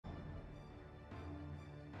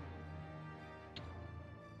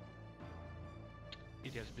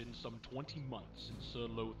It has been some 20 months since Sir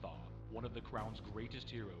Lothar, one of the Crown's greatest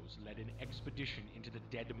heroes, led an expedition into the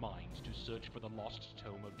Deadmines to search for the lost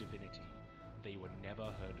Tome of Divinity. They were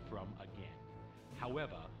never heard from again.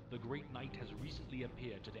 However, the Great Knight has recently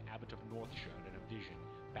appeared to the Abbot of Northshire in a vision,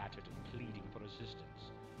 battered and pleading for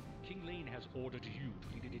assistance. King Lane has ordered you to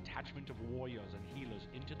lead a detachment of warriors and healers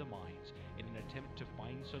into the mines in an attempt to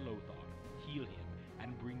find Sir Lothar, heal him,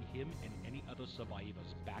 and bring him and any other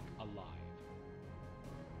survivors back alive.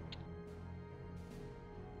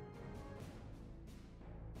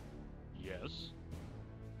 Yes?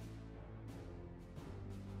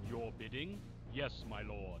 Your bidding? Yes, my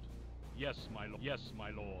lord. Yes, my lord. Yes,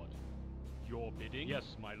 my lord. Your bidding? Yes,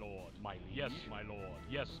 my lord. My liege? Yes, my lord.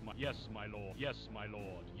 Yes, my lord. Yes, my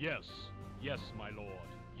lord. Yes. Yes, my lord.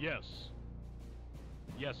 Yes.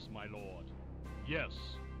 Yes, my lord. Yes.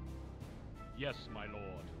 Yes, my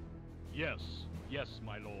lord. Yes. Yes,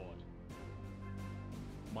 my lord.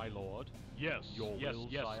 My lord? Yes. Your will,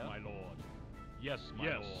 yes, sire? My lord. Yes,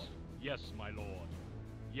 my lord. Yes, my lord.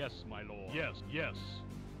 Yes, my lord. Yes, yes.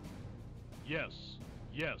 Yes.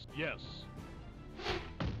 Yes, yes.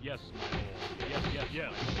 Yes, my lord. Yes, yes,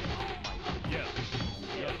 yes. Yes.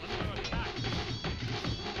 Yes. Under attack.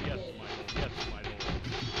 Yes, my lord. Yes, my lord.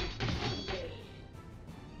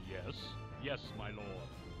 Yes. Yes, my lord.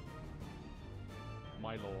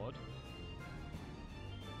 My lord.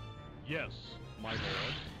 Yes, my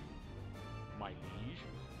lord. My liege.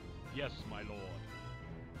 Yes, my lord.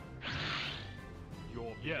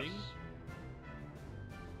 Your bidding? Yes.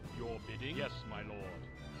 Your bidding? Yes, my lord.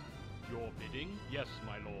 Your bidding? Yes,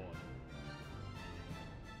 my lord.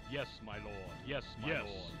 Yes, my lord. Yes, my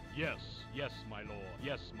lord. Yes. Yes, my lord.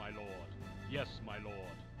 Yes, my lord. Yes, my lord.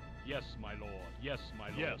 Yes, my lord. Yes, my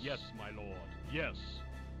lord. Yes, my lord. Yes.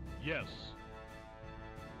 Yes.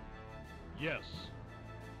 Yes.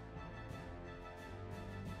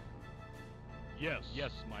 Yes.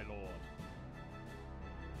 Yes, my lord.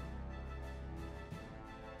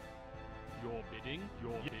 Your bidding?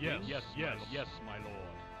 Your bidding? Yes. Yes. Yes. Yes, my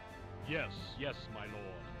lord. Yes. Yes, my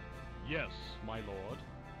lord. Yes, my lord.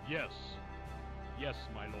 Yes. Yes,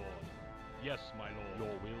 my lord. Yes, my lord.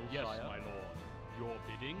 Your will, yes, sire? My lord. Your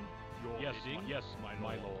bidding? Your bidding? Yes, my lord.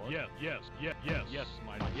 My lord. Yes. Yes. Yes. Yes. Yes,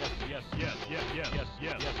 my lord. Yes. Yes. Yes. Yes. Yes. Yes.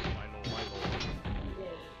 Yes. Yes, my lord. My lord.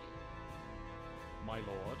 My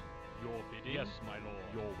lord. Your bidding? Yes, my lord.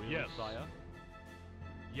 Your will, yes, sire?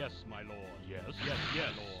 Yes, my lord. Yes. Yes.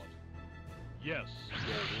 Yes, lord. Yes.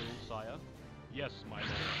 Your will, sire? Yes, my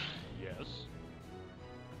lord. Yes.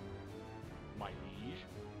 My liege?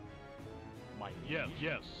 My liege? Yes.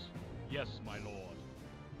 Yes. Yes, my lord.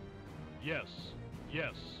 Yes.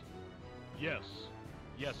 Yes. Yes.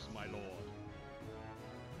 Yes, my lord.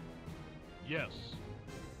 Yes.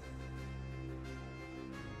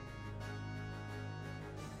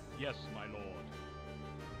 Yes, my lord.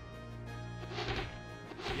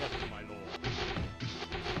 Yes, my lord.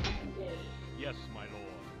 Yes, my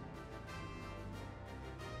lord.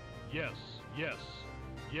 Yes, yes,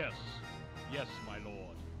 yes, yes, my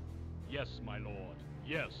lord. Yes, my lord.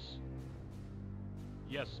 Yes.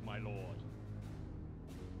 Yes, my lord.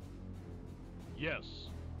 Yes.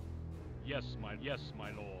 Yes,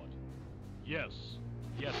 my lord. Yes.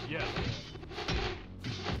 Yes, yes.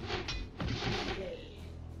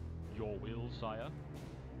 Your will, sire?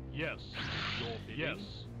 Yes. Your bidding?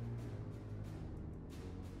 Yes.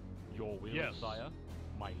 Your will, yes, sire?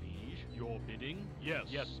 My liege? Your bidding? Yes.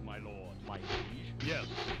 Yes, my lord. My liege? Yes.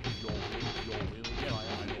 Your will, yes,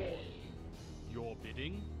 sire? My lord. Your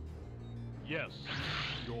bidding? Yes.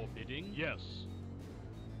 Your bidding? Yes.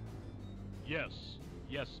 Yes.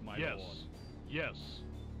 Yes, my lord. Yes.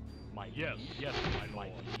 My yes, yes, my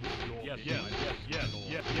lord. Yes, yes, yes, yes,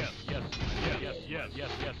 yes, yes, yes, yes, yes,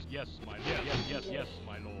 yes, yes, yes, my yes, yes, yes, yes,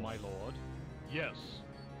 my lord. My lord. Yes.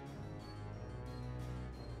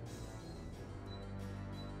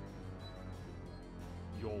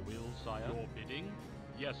 Your will, sire? Your bidding?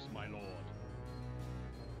 Yes, my lord.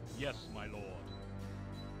 Yes, my lord.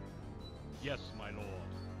 Yes, my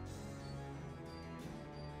lord.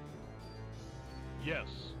 Yes.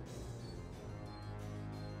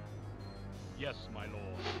 Yes, my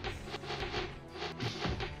lord.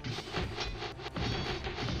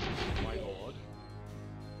 My lord.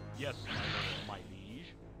 Yes, my lord. My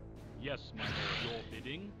liege. Yes, my lord. Your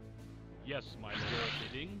bidding? Yes, my lord. Your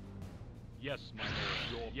bidding? Yes, my lord.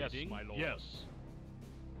 Your bidding? Yes, my lord. Yes.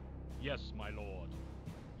 Yes, my lord.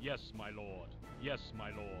 Yes, my lord. Yes,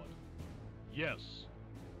 my lord. Yes.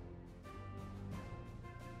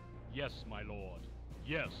 Yes, my lord.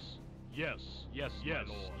 Yes. Yes. Yes, yes,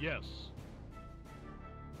 my lord. Yes.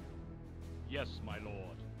 Yes, my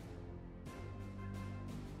lord.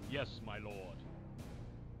 Yes, my lord.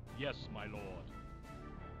 Yes, my lord.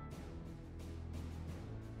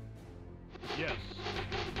 Yes.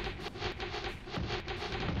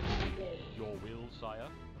 Your will, sire.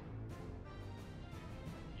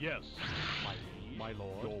 Yes, my liege. My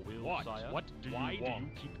lord. Your will, What? sire. What do you Why want? do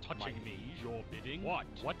you keep touching My me? liege. Your bidding. What?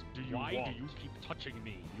 What do you Why want? do you keep touching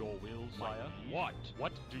me? Your will, My sire. liege. What?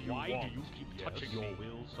 What do you Why want? do you keep Yes. touching Your me?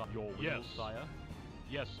 will, Your will, Yes. sire.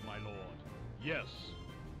 Yes, my lord. Yes.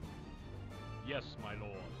 Yes, my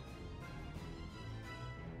lord.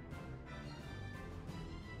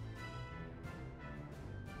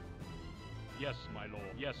 Yes, my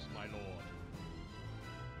lord. Yes, my lord.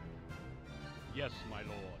 Yes, my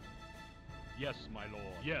lord. Yes, my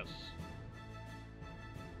lord. Yes.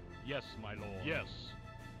 Yes, my lord. Yes.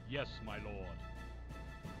 Yes, my lord.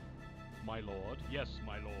 My lord. Yes,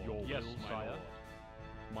 my lord. Your yes, will, my sire. Lord.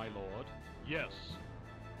 My lord. Yes.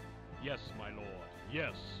 Yes, my lord.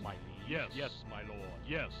 Yes. My liege. Yes. Yes, my lord.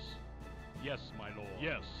 Yes. Yes, my lord.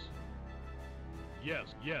 Yes. Yes.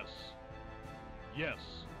 Yes. Yes.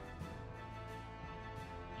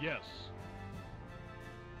 Yes.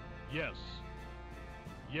 Yes.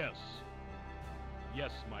 Yes.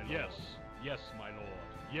 Yes, my lord. Yes. Yes, my lord.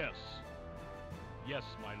 Yes. Yes,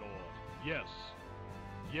 my lord. Yes.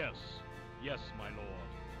 Yes. Yes, my lord.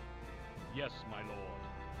 Yes, my lord.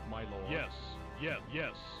 My lord. Yes. Yes.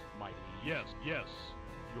 Yes. My liege. Yes. Yes.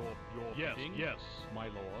 Your yes. Bidding? Yes. My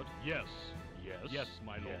lord. Yes. Yes. Yes,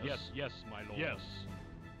 my lord. Yes. Yes, my lord. Yes.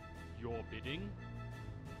 Your bidding?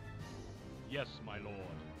 Yes, my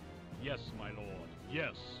lord. Yes, my lord.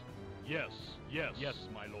 Yes. Yes. Yes. Yes,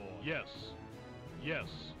 my lord. Yes. Yes.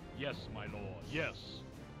 Yes, my lord. Yes.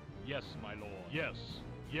 Yes, my lord. Yes.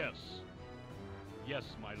 Yes. Yes,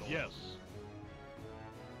 my lord. Yes.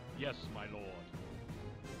 Yes, my lord.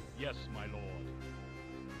 Yes, my lord.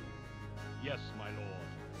 Yes, my lord.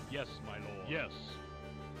 Yes, my lord. Yes.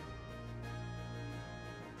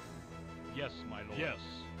 Yes, my lord. Yes.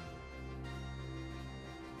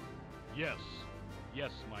 Yes.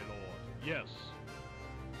 Yes, my lord. Yes.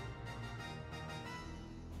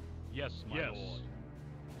 Yes, my lord.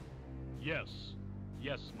 Yes.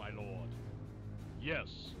 Yes, my lord. Yes.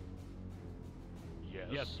 Yes.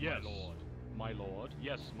 Yes, my lord. My lord.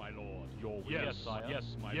 Yes, my lord. Your will, yes, sire. Yes,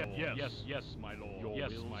 my lord. Yes. Yes, yes, my lord. Your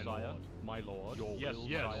yes, will, my lord. My lord. Your yes, will,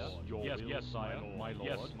 yes, sire. Your yes, will, yes, my lord. My lord.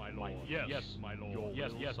 Yes, my lord. Yes, yes, my lord. Your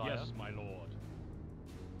yes, will, yes, sire. Yes, my lord.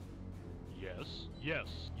 Yes. Yes.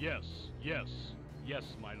 Yes. Yes. Yes,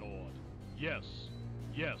 my lord. Yes.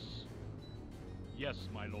 Yes. Yes,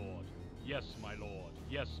 my lord. Yes, my lord.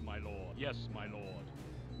 Yes, my lord. Yes, my lord.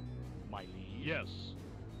 My liege. Yes.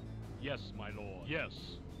 Yes, my lord. Yes.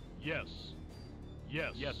 Yes.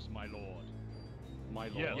 Yes. Yes, my lord. My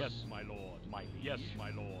lord. Yes, my lord. My liege. Yes,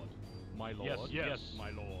 my lord. My lord. Yes, yes, my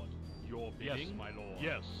lord. Your bidding. Yes, my lord.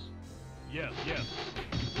 Yes. Yes. Yes.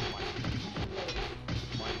 My liege.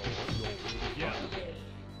 My lord. Your will. Yes.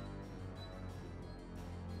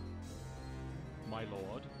 My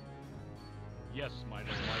lord. Yes, my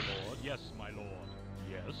lord. My lord. Yes, my lord.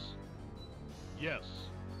 Yes. Yes.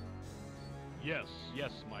 Yes.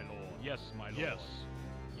 Yes, my lord. Yes, my lord. Yes.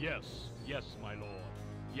 Yes. Yes, my lord.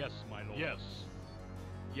 Yes, my lord. Yes.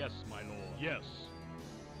 Yes, my lord. Yes.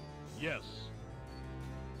 Yes.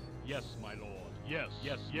 Yes, my lord. Yes.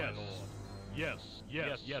 Yes, my lord. Yes.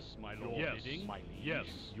 Yes. Yes, my lord. Your bidding. My liege. Yes.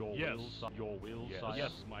 Your will. Your will. Yes.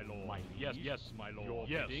 Yes, my lord. My liege. Yes. Yes, my lord.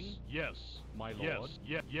 Your bidding. Yes. My lord.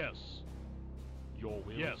 Yes. Yes. Your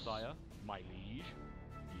will, yes. Sire. My liege.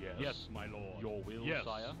 Yes. Yes, my lord. Your will, yes.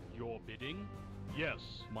 Sire. Your bidding. Yes,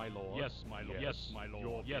 my lord. Yes, my lord. Yes, my lord.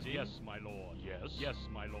 Your yes, bidding. Yes, my lord. Yes. Yes,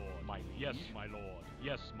 my lord. My liege. Yes, my lord.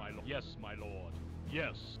 Yes, my lord. Yes, my lord.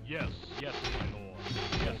 Yes. Yes. Yes, my lord.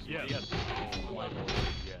 Yes. Yes. Yes, my lord.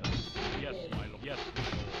 Yes. Yes, my lord. Yes, my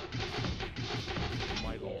lord.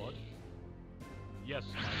 My lord. Yes,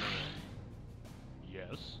 my lord.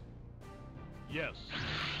 Yes. Yes.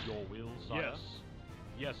 Your will, sire. Yes.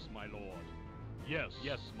 Yes, my lord. Yes.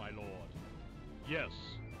 Yes, my lord. Yes.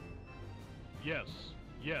 Yes.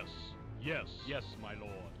 Yes. Yes. Yes, my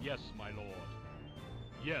lord. Yes, my lord.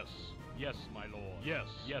 Yes. Yes, my lord. Yes.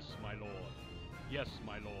 Yes, my lord. Yes,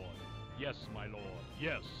 my lord. Yes, my lord.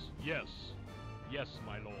 Yes. Yes. Yes,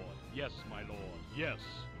 my lord. Yes, my lord. Yes.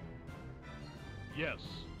 Yes.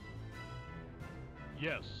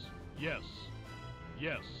 Yes. Yes.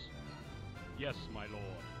 Yes. Yes, my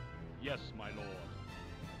lord. Yes, my lord.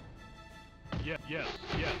 Yes, yes,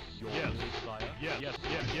 yes, yes, sire. Yes, yes,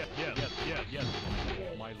 yes, yes, yes, yes, yes,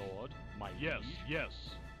 my lord, my yes, yes,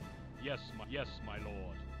 yes, my yes, my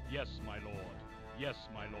lord, yes, my lord, yes,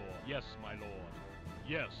 my lord, yes, my lord,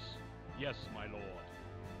 yes, yes, my lord,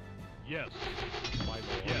 Yes. My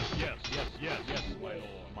lord. Yes, yes, yes, yes. Yes, my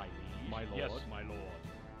lord. My liege. My lord. Yes, my lord.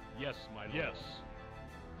 Yes, my lord. Yes.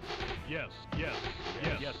 Yes, yes,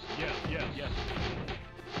 yes, Yes, yes, yes, yes, my lord.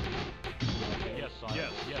 Yes, sire.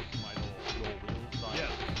 Yes. Yes, my lord. Your will, sire.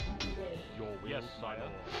 Yes. Your will, Yes, my sire.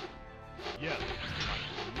 lord. Yes.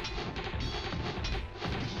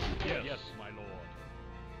 Yes. Yes, my lord.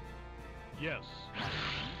 Yes.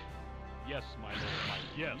 Yes, my lord. My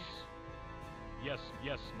Yes. Yes,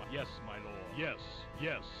 yes, my lord. Yes.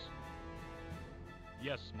 Yes.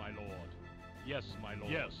 Yes, my lord. Yes, my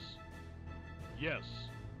lord. Yes. Yes.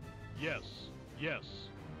 Yes. Yes.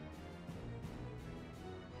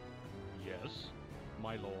 Yes,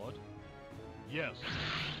 my lord. Yes.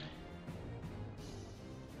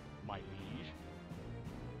 My liege.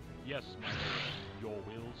 Yes, my lord. Your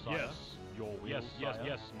will, sire. Yes. Your will, Yes, sire. yes,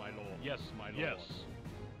 Yes, my lord. Yes, my lord. Yes.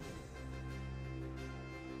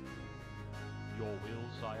 Your will,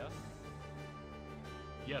 sire.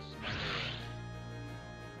 Yes, my lord.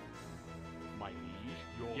 My liege.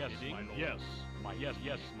 Your Yes, bidding. my lord. Yes. My yes,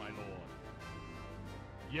 my lord.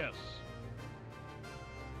 Yes.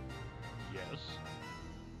 Yes.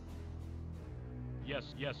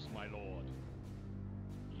 Yes, my lord.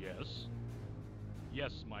 Yes.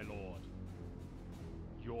 Yes, my lord.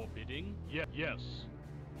 Your bidding. Yes.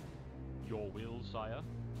 Your will, sire.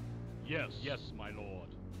 Yes. Yes, my lord.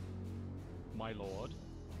 My lord.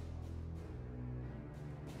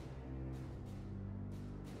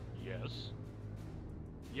 Yes.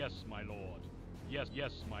 Yes, my lord. Yes,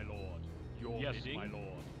 my lord. Your bidding. My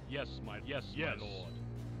lord. Yes, my lord.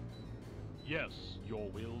 Yes. Your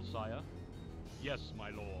will, sire. Yes, my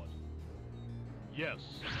lord. Yes.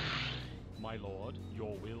 My lord.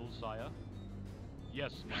 Your will, sire.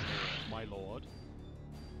 Yes, my lord. My lord.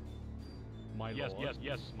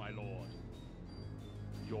 Yes, my lord.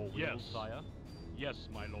 Your will, Yes. sire. Yes,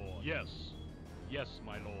 my lord. Yes. Yes,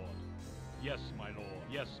 my lord. Yes, my lord.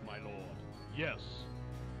 Yes, my lord. Yes.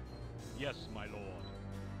 Yes, my lord.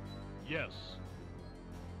 Yes.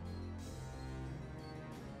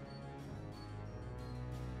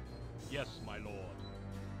 Yes, my lord.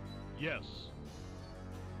 Yes.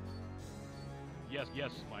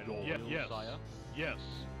 Yes, my lord. Yes. Will, Yes. sire. Yes.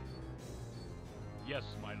 Yes,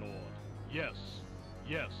 my lord. Yes.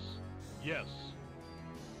 Yes. Yes.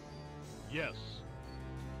 Yes.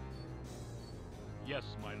 Yes,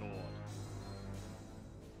 my lord.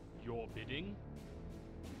 Your bidding.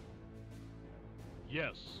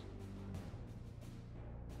 Yes.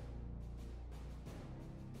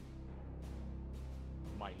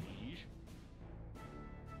 My liege.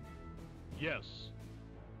 Yes.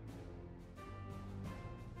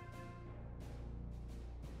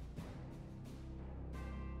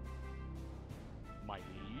 My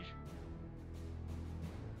liege.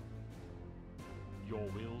 Your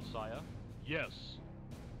will, sire. Yes.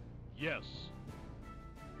 Yes.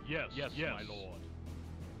 Yes. Yes, Yes. my lord.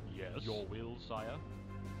 Yes. Your will, sire.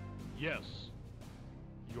 Yes.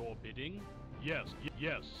 Your bidding. Yes.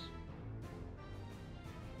 Yes.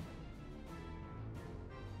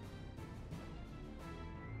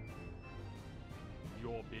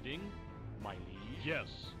 Your bidding. My liege. Yes.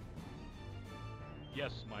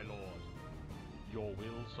 Yes, my lord. Your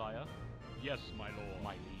will, sire. Yes, my lord.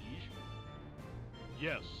 My liege.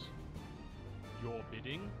 Yes. Your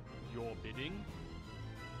bidding. Your bidding.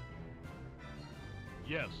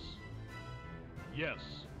 Yes. Yes.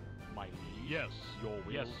 My liege. Yes. Your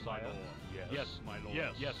will, Yes, my sire. lord. Yes. Yes, my lord.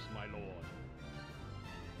 Yes. Yes, my lord.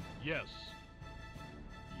 Yes.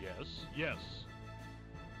 Yes. Yes.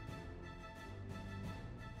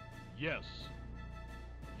 Yes.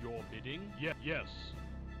 Your bidding. Yes. Yes.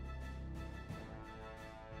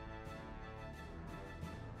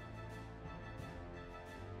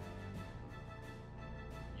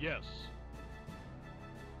 Yes.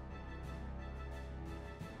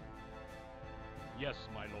 Yes,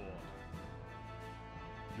 my lord.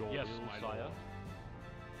 Your Yes, will, my sire. lord.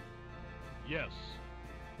 Yes.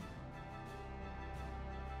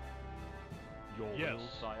 Your Yes. will,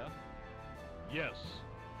 sire. Yes.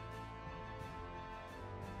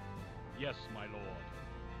 Yes, my lord.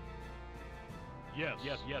 Yes.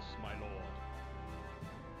 Yes, my lord.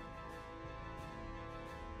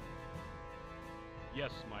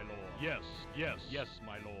 Yes, my lord. Yes. Yes. Yes,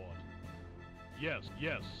 my lord. Yes.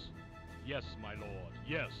 Yes. Yes, my lord.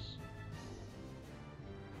 Yes.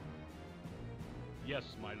 Yes,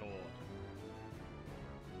 my lord.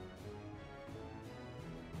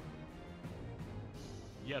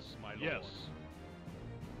 Yes, my lord. Yes.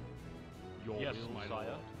 Your Yes, will, my sire.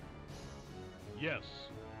 lord. Yes.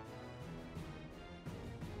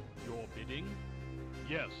 Your bidding.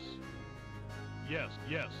 Yes. Yes.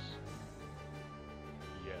 Yes.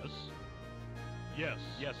 Yes. Yes.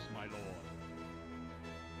 Yes, my lord.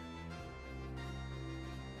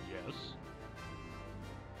 Yes.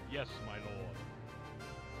 Yes, my lord.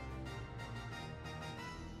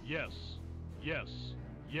 Yes. Yes.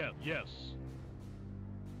 Yes. Yes.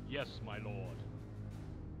 Yes, my lord.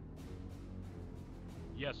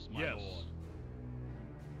 Yes, my Yes. lord.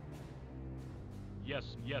 Yes,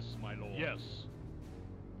 yes, my lord. Yes.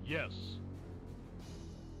 Yes.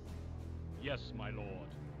 Yes, my lord.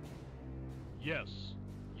 Yes.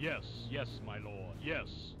 Yes. Yes, my lord. Yes.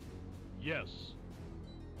 Yes.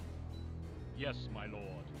 Yes, my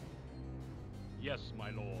lord. Yes,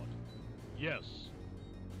 my lord. Yes.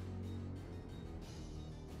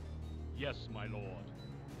 Yes, my lord.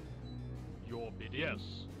 Your bidding? Yes.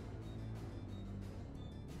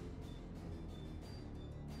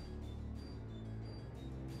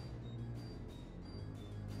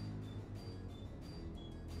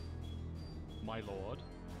 My lord.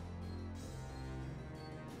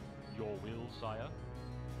 Your will, sire?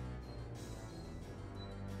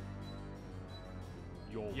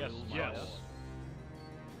 Your Yes, will, yes. sire?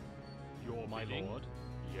 Your My bidding? lord.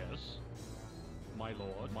 Yes. My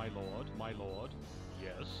lord, my lord, my lord.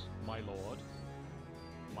 Yes. My lord.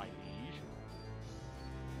 My liege.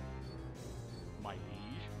 My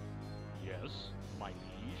liege. Yes. My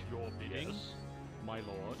liege. Your bidding? Yes. My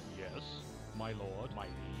lord. Yes. My lord. My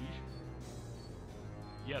liege.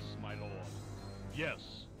 Yes, my lord. Yes.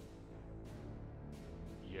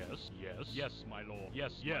 Yes. Yes. Yes, my lord.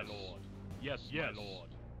 Yes, Yes. my lord. Yes, Yes. my lord.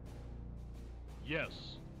 Yes.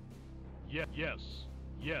 Yes. Yes.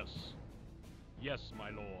 Yes. Yes, my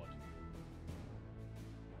lord.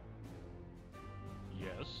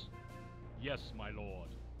 Yes. Yes, my lord.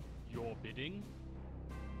 Your bidding?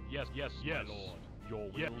 Yes, yes, Yes. my lord. Your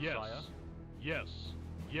will, Yes. sire? Yes.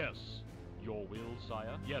 Yes. Your will,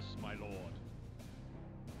 sire? Yes, my lord.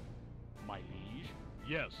 My liege?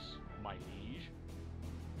 Yes. My liege?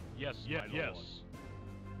 Yes, Yes. my Yes. lord.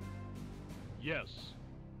 Yes.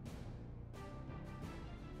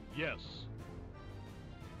 Yes.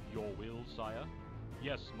 Your will, sire?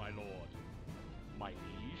 Yes, my lord. My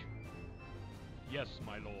liege? Yes,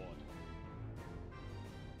 my lord.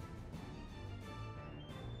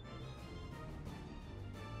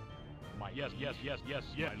 My yes, yes, yes, yes,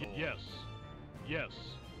 Yes. my lord. Yes. Yes.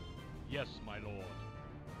 Yes, my lord.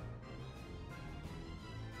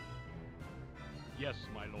 Yes,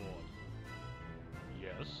 my lord.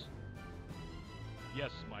 Yes.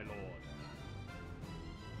 Yes, my lord.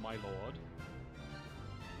 My lord.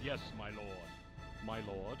 Yes, my lord. My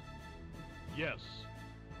lord. Yes.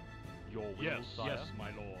 Your will, Yes. sire? Yes. Yes, my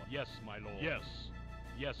lord. Yes, my lord. Yes.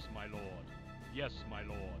 Yes, my lord. Yes, my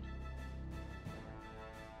lord.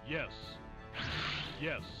 Yes.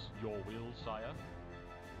 Yes. Your will, sire?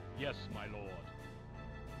 Yes, my lord.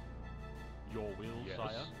 Your will, Yes.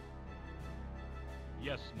 sire?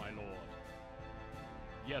 Yes, my lord.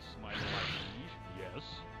 Yes, my lord. My liege? Yes.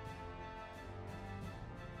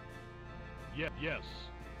 Yes. Yes.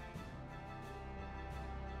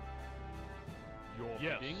 Your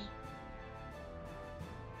Yes. bidding?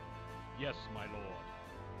 Yes, my lord.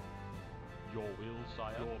 Your will,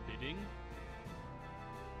 sire? Your bidding?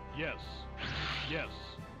 Yes. Yes.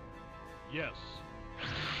 Yes.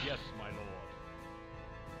 Yes, my lord.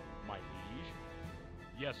 My liege?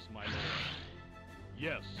 Yes, my lord.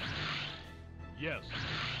 Yes. Yes.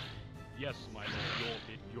 Yes, my lord.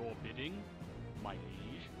 Your bidding? My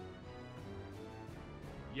liege?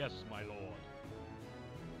 Yes, my lord.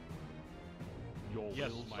 Your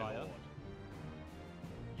Yes, will, my sire? lord.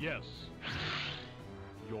 Yes.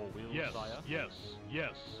 Your will, Yes. sire? Yes.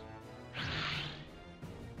 Yes.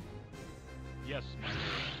 Yes, my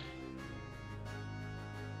lord.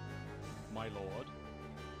 My lord?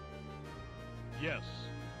 Yes.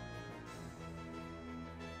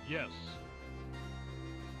 Yes.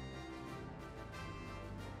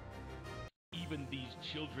 Even these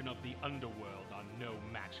children of the underworld are no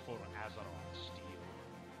match for Azeroth's steel.